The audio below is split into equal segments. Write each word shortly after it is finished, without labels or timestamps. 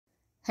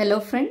Hello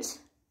friends,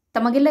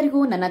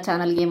 ತಮಗೆಲ್ಲರಿಗೂ ನನ್ನ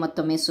ಚಾನಲ್ಗೆ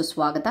ಮತ್ತೊಮ್ಮೆ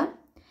ಸುಸ್ವಾಗತ.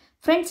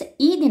 ಫ್ರೆಂಡ್ಸ್,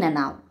 ಈ ದಿನ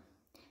ನಾವು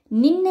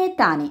ನಿನ್ನೆ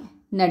ತಾನೇ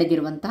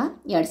ನಡೆದಿರುವಂತಹ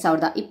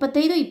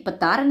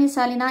 2025-26ನೇ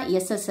ಸಾಲಿನ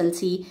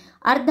SSLC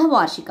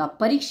ಅರ್ಧವಾರ್ಷಿಕ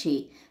ಪರೀಕ್ಷೆ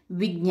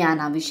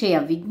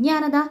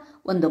ವಿಜ್ಞಾನದ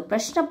ಒಂದು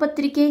ಪ್ರಶ್ನೆ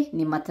ಪತ್ರಿಕೆ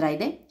ನಿಮ್ಮ ಹತ್ರ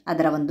ಇದೆ.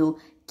 ಅದರ ಒಂದು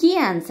ಕೀ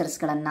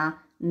ಆನ್ಸರ್ಸ್ಗಳನ್ನು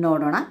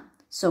ನೋಡೋಣ.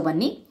 ಸೊ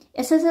ಬನ್ನಿ.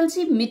 SSLC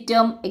mid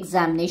term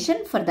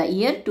examination for the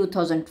year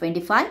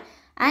 2025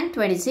 and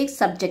 26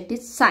 subject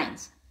is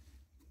science.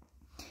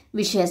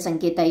 ವಿಷಯ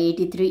ಸಂಕೇತ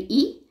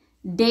 83E.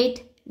 ಡೇಟ್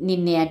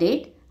ನಿನ್ನೆಯ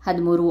date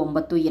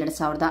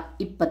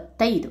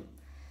 13/9/2025.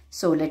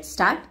 So let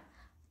start.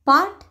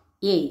 Part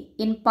A.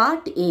 In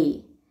part A,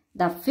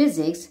 the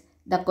physics,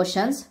 the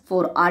questions,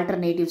 4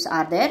 alternatives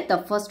are there. The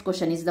first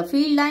question is the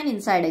field line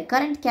inside a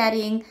current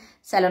carrying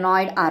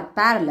solenoid are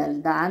parallel.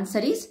 The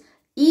answer is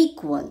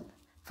equal.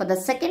 For the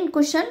second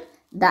question,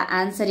 the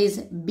answer is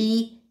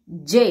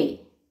BJ.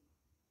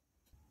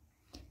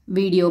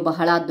 Video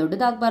ಬಹಳ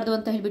ದೊಡ್ಡದಾಗಬಾರ್ದು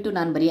ಅಂತ ಹೇಳಿಬಿಟ್ಟು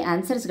ನಾನು ಬರೀ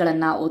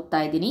ಆನ್ಸರ್ಸ್ಗಳನ್ನು ಓದ್ತಾ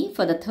ಇದ್ದೀನಿ.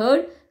 For the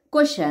third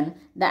question,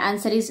 the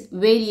answer is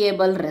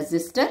variable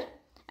resistor.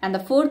 And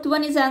the fourth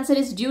one is answer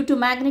is due to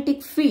magnetic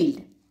field.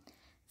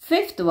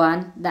 Fifth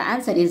one, the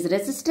answer is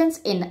resistance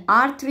in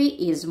R3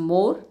 is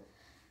more.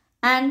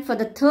 And for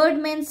the third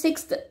main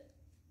sixth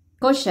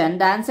question,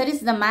 the answer is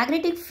the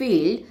magnetic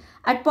field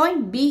at point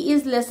B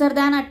is lesser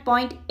than at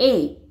point A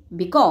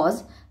because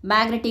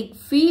magnetic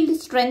field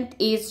strength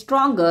is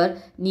stronger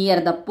near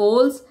the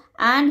poles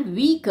and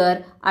weaker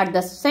at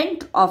the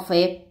center of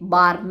a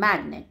bar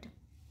magnet.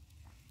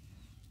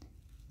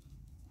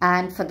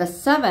 And for the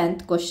seventh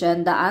question,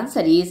 the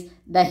answer is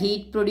the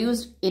heat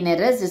produced in a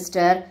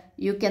resistor.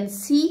 You can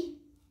see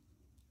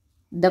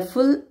the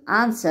full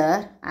answer.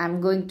 I am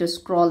going to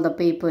scroll the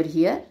paper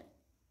here.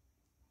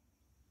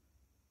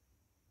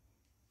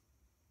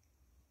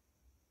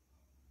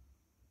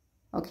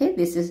 Okay,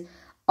 this is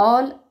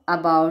all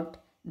about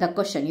the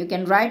question. You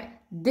can write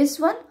this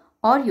one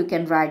or you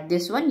can write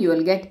this one. You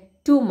will get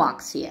 2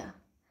 marks here.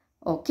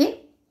 Okay,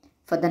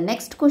 for the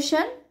next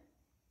question.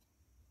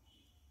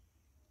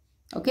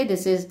 Okay,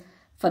 this is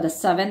for the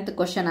 7th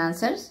question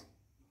answers.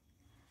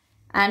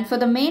 And for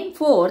the main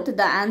 4th,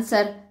 the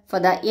answer for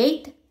the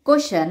 8th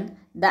question,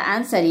 the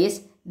answer is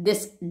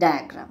this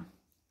diagram.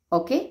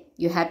 Okay,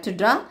 you have to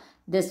draw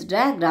this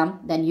diagram,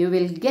 then you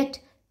will get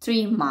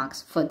 3 marks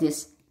for this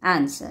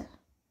answer.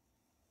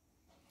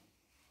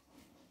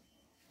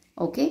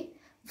 Okay,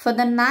 for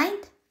the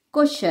 9th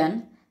question,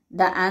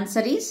 the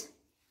answer is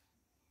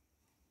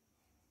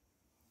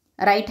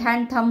right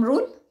hand thumb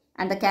rule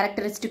and the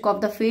characteristic of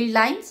the field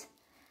lines.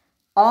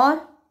 Or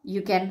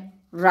you can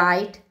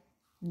write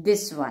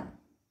this one.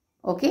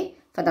 Okay,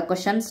 for the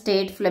question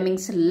state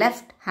Fleming's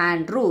left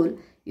hand rule,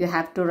 you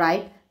have to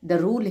write the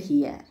rule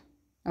here.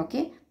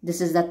 Okay, this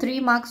is the 3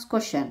 marks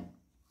question.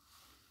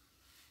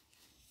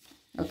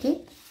 Okay,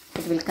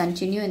 it will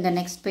continue in the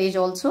next page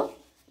also.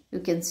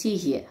 You can see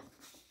here.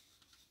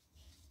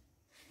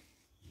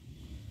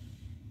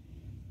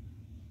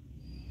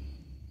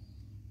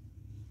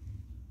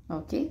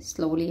 Okay,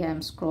 slowly I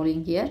am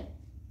scrolling here.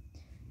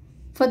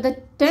 For the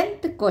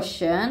 10th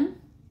question,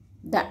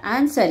 the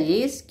answer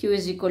is Q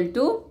is equal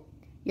to,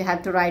 you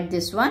have to write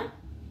this one.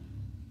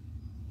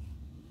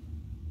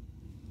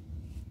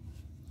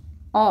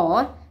 Or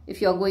if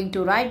you are going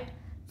to write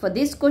for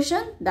this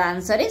question, the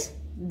answer is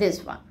this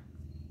one.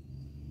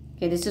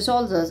 Okay, this is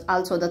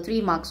also the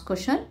 3 marks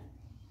question.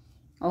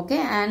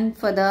 Okay, and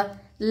for the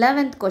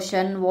 11th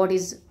question, what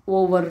is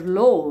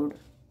overload?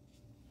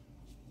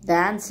 The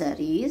answer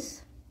is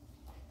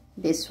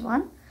this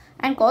one.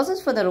 And causes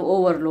for the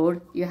overload,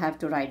 you have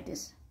to write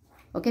this.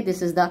 Okay, this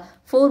is the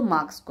 4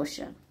 marks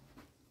question.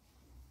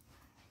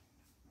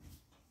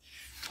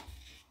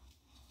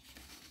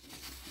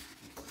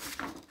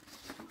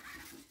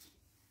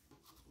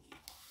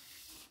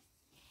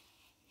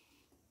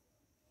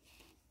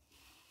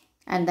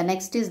 And the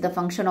next is the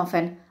function of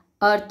an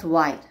earth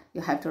wire.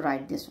 You have to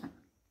write this one.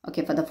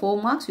 Okay, for the 4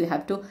 marks, you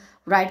have to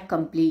write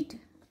complete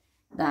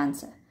the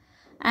answer.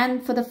 And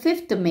for the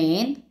 5th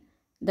main,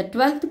 the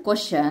 12th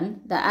question,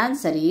 the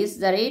answer is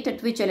the rate at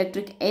which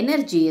electric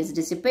energy is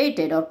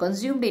dissipated or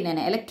consumed in an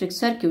electric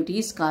circuit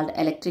is called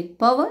electric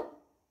power.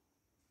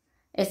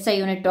 SI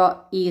unit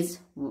is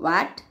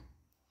watt.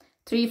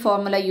 3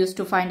 formula used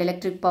to find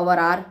electric power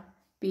are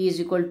P is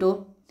equal to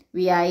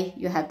VI.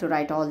 You have to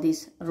write all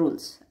these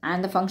rules. And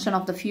the function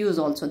of the fuse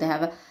also. They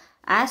have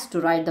asked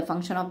to write the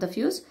function of the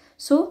fuse.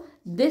 So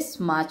this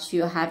much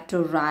you have to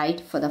write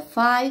for the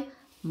 5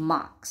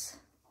 marks.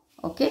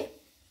 Okay.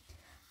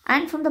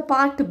 And from the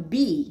part B,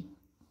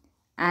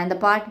 and the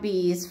part B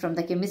is from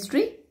the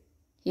chemistry.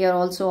 Here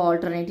also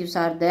alternatives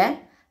are there.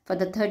 For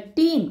the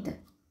 13th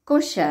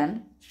question,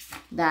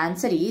 the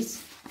answer is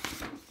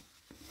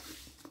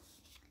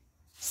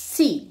C.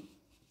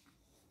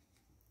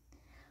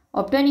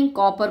 Obtaining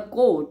copper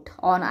coat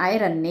on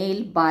iron nail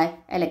by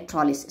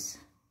electrolysis.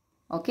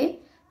 Okay.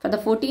 For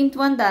the 14th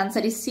one, the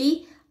answer is C.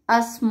 A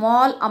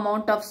small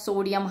amount of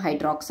sodium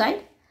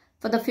hydroxide.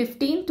 For the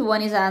 15th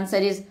one, is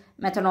answer is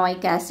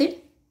methanoic acid.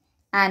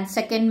 And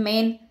second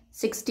main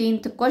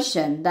 16th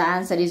question, the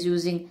answer is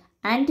using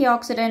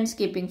antioxidants,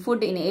 keeping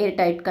food in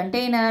airtight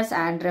containers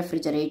and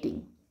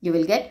refrigerating. You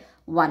will get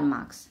 1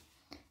 marks.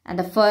 And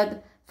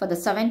for the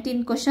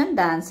 17th question,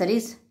 the answer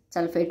is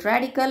sulfate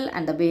radical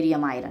and the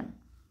barium iron.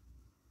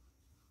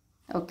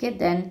 Okay,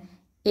 then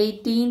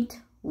 18th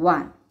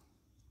one.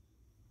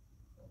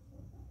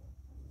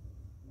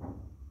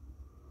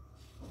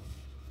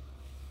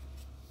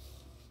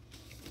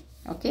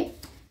 Okay,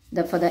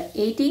 for the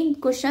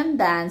 18th question,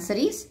 the answer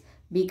is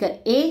beaker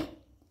A,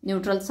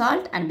 neutral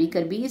salt, and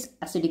beaker B is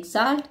acidic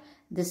salt.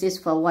 This is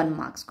for 1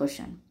 marks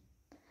question.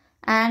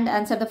 And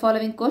answer the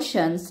following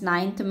questions.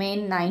 9th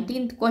main,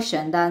 19th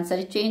question. The answer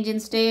is change in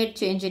state,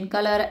 change in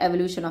color,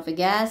 evolution of a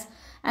gas,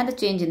 and the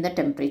change in the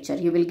temperature.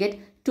 You will get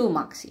 2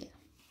 marks here.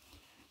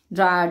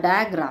 Draw a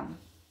diagram.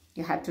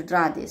 You have to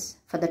draw this.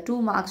 For the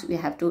 2 marks, we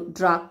have to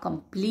draw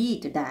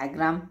complete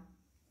diagram.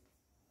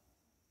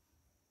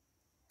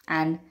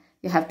 And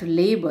you have to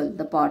label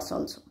the parts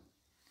also.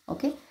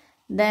 Okay.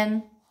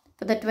 Then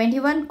for the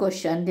 21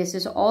 question, this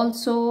is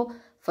also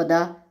for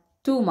the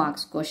 2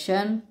 marks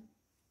question.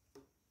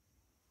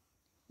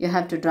 You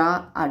have to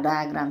draw a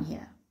diagram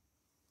here.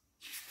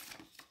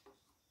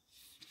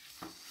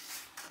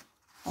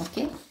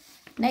 Okay.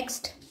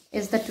 Next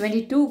is the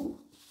 22.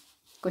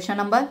 Question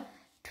number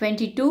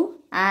 22,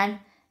 and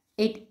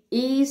it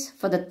is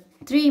for the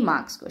 3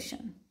 marks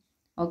question.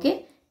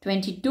 Okay.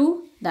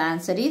 22, the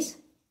answer is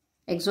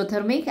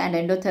exothermic and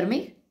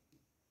endothermic.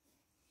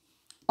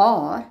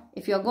 Or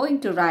if you are going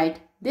to write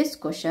this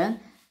question,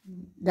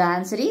 the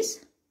answer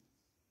is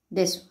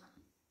this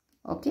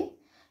one. Okay.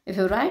 If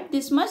you write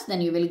this much,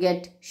 then you will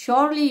get,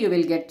 surely you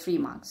will get 3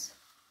 marks.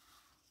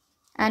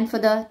 And for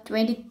the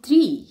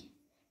 23,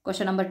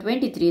 question number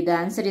 23, the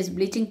answer is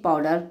bleaching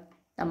powder.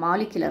 The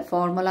molecular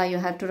formula you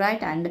have to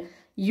write and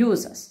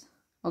uses.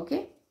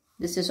 Okay.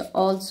 This is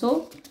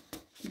also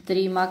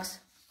 3 marks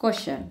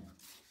question.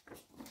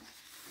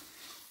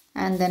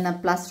 And then a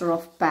plaster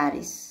of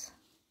Paris.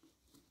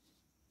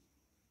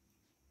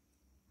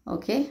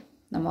 Okay.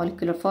 The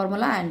molecular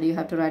formula, and you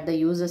have to write the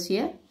uses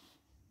here.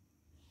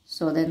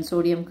 So then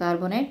sodium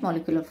carbonate,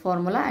 molecular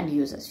formula and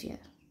uses here.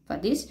 For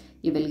this,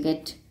 you will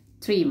get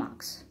 3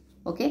 marks.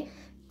 Okay.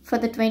 For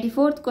the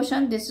 24th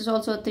question, this is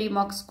also a 3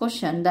 marks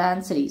question. The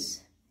answer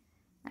is,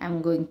 I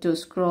am going to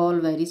scroll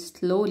very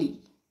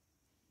slowly.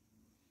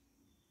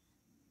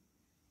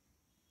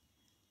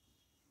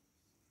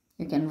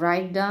 You can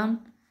write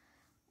down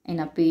in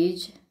a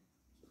page.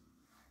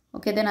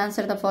 Okay, then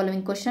answer the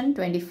following question.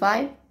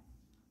 25.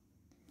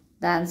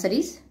 The answer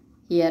is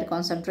here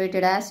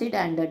concentrated acid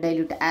and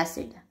dilute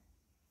acid.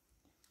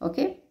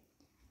 Okay.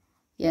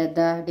 Here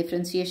the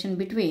differentiation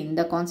between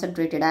the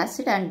concentrated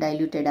acid and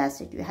diluted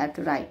acid you have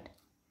to write.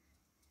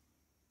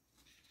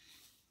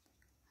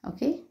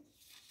 Okay.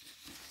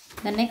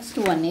 The next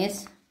one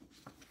is,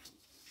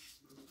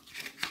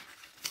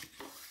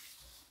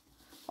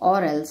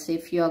 or else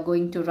if you are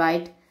going to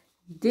write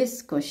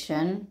this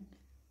question,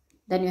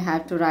 then you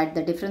have to write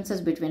the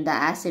differences between the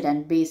acid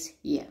and base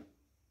here.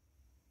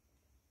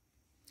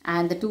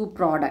 And the 2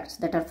 products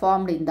that are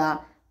formed in the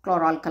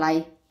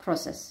chloralkali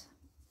process.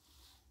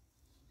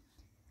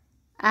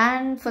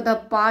 And for the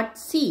part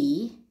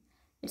C,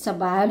 it's a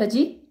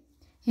biology.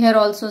 Here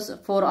also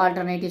 4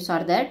 alternatives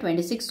are there.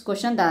 26th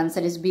question, the answer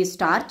is B,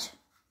 starch.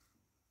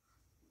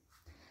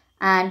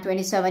 And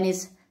 27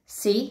 is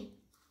C.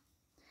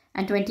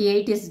 And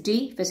 28 is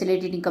D,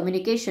 facilitating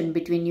communication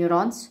between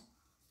neurons.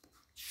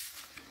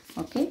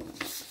 Okay.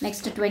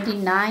 Next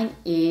 29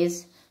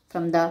 is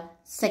from the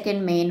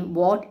second main,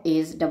 what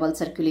is double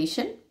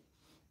circulation?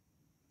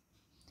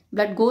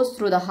 Blood goes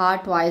through the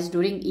heart twice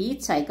during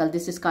each cycle.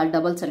 This is called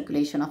double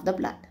circulation of the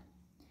blood.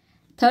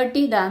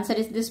 30, the answer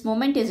is this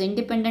movement is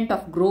independent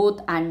of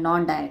growth and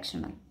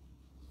non-directional.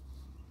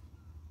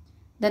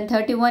 Then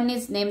 31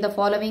 is name the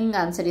following.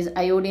 Answer is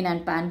iodine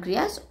and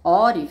pancreas,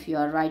 or if you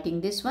are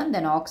writing this one,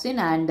 then auxin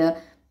and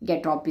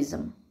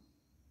gatropism.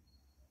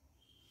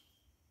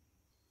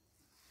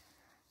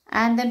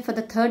 And then for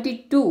the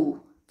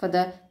 32, for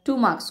the 2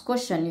 marks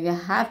question, you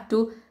have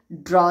to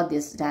draw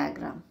this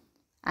diagram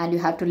and you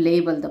have to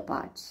label the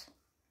parts.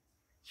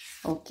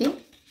 Okay.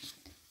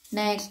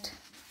 Next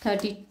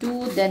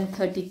 32, then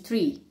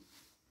 33.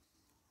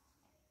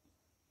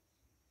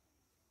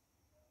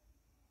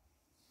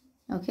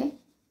 Okay.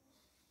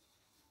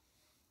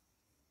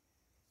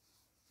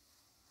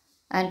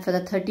 And for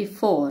the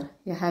 34,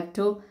 you have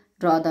to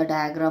draw the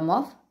diagram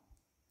of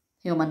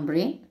human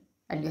brain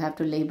and you have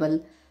to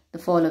label the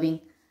following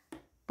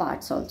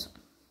parts also.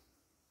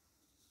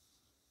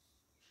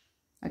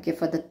 Okay,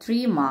 for the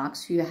 3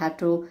 marks, you have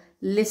to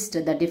list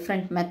the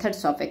different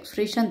methods of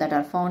excretion that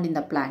are found in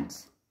the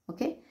plants.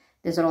 Okay,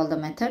 these are all the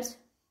methods.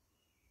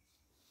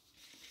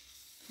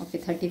 Okay,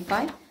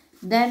 35.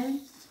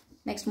 Then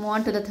next move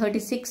on to the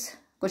 36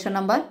 question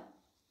number.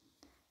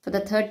 For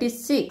the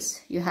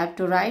 36, you have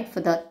to write,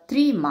 for the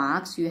 3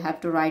 marks, you have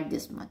to write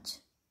this much.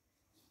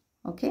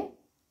 Okay.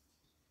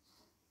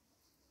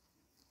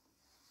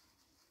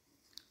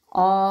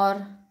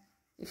 Or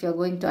if you are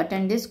going to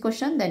attend this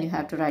question, then you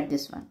have to write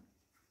this one.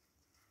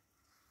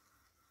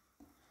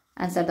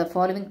 Answer the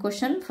following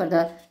question. For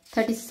the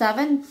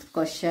 37th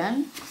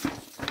question,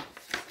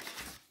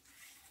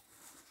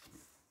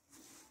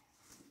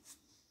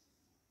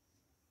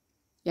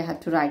 you have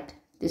to write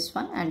this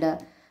one,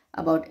 and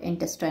about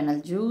intestinal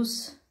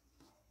juice,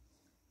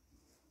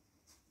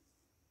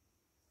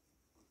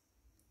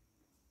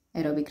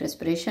 aerobic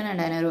respiration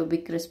and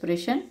anaerobic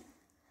respiration.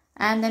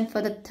 And then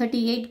for the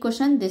 38th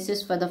question, this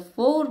is for the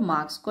 4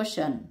 marks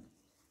question.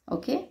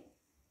 Okay.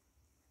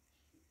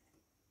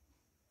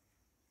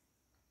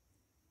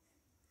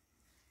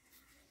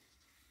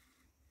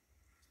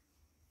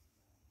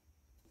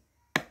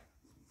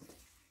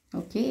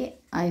 Okay,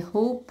 I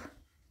hope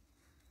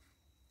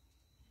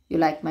you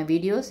like my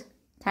videos.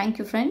 Thank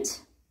you,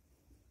 friends.